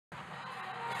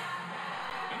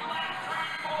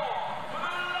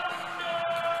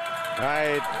All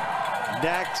right,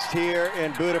 next here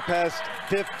in Budapest,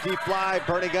 50 fly,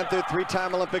 Bernie Gunther,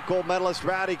 three-time Olympic gold medalist,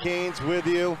 Rowdy Gaines with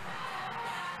you.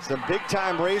 Some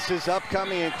big-time races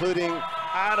upcoming, including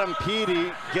Adam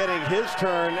Peaty getting his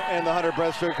turn in the 100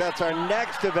 breaststroke. That's our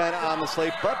next event on the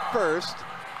slate. But first,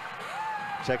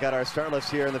 check out our start list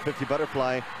here in the 50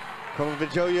 butterfly.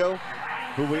 Kromovidyojo,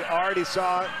 who we already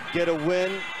saw get a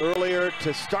win earlier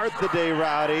to start the day,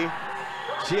 Rowdy.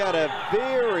 She had a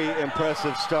very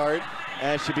impressive start,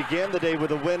 and she began the day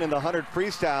with a win in the 100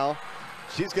 freestyle.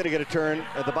 She's going to get a turn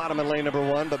at the bottom of lane number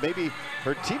 1, but maybe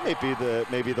her teammate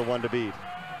be the one to beat.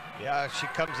 Yeah, she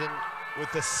comes in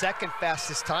with the second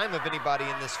fastest time of anybody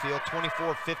in this field,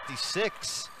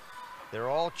 24:56. They're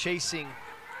all chasing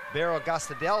Vero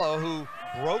Gastadello, who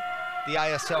broke the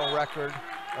ISL record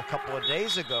a couple of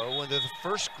days ago when they're the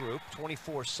first group,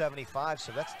 24:75.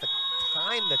 So that's the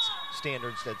time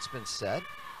standards that's been set.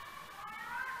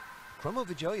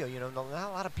 Kromovidyojo, you know, not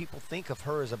a lot of people think of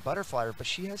her as a butterflyer, but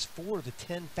she has 4 of the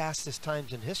 10 fastest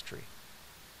times in history.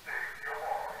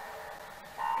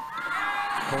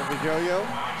 Kromovidyojo,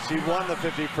 she won the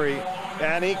 50 free.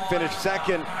 Enick finished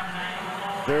second.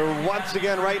 They're once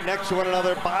again right next to one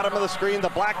another, bottom of the screen, the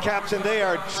black caps, and they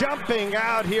are jumping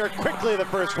out here quickly the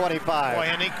first 25. Boy,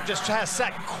 Enick just has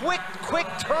that quick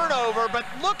turnover, but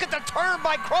look at the turn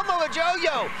by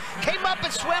Kromovidyojo. Came up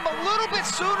and swam a little bit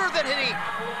sooner than Enick.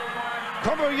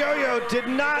 Kromovidyojo did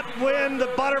not win the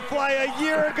butterfly a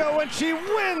year ago, and she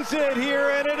wins it here,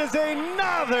 and it is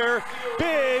another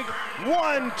big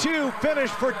 1-2 finish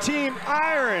for Team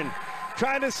Iron,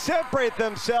 trying to separate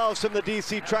themselves from the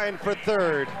DC, trying for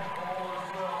third.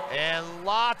 And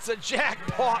lots of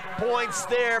jackpot points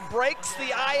there. Breaks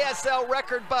the ISL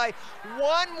record by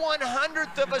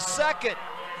 1/100th of a second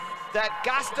that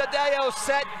Gastadello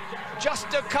set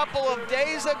just a couple of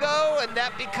days ago, and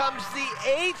that becomes the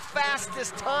 8th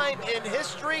fastest time in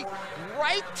history,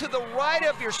 right to the right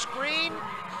of your screen.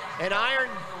 And Iron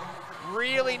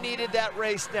really needed that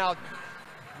race now.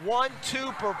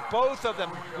 1-2 for both of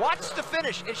them. Watch the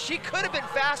finish, and she could have been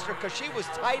faster because she was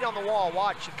tight on the wall.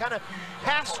 Watch, she kind of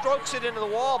half strokes it into the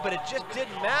wall, but it just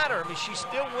didn't matter. I mean, she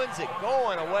still wins it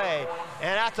going away,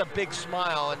 and that's a big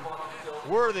smile, and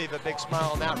worthy of a big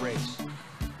smile in that race.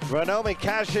 Ranomi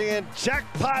cashing in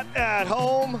jackpot at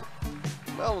home.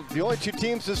 Well, the only 2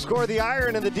 teams to score, the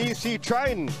Iron and the DC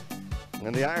Triton.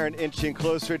 And the Iron inching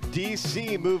closer.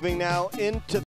 DC moving now into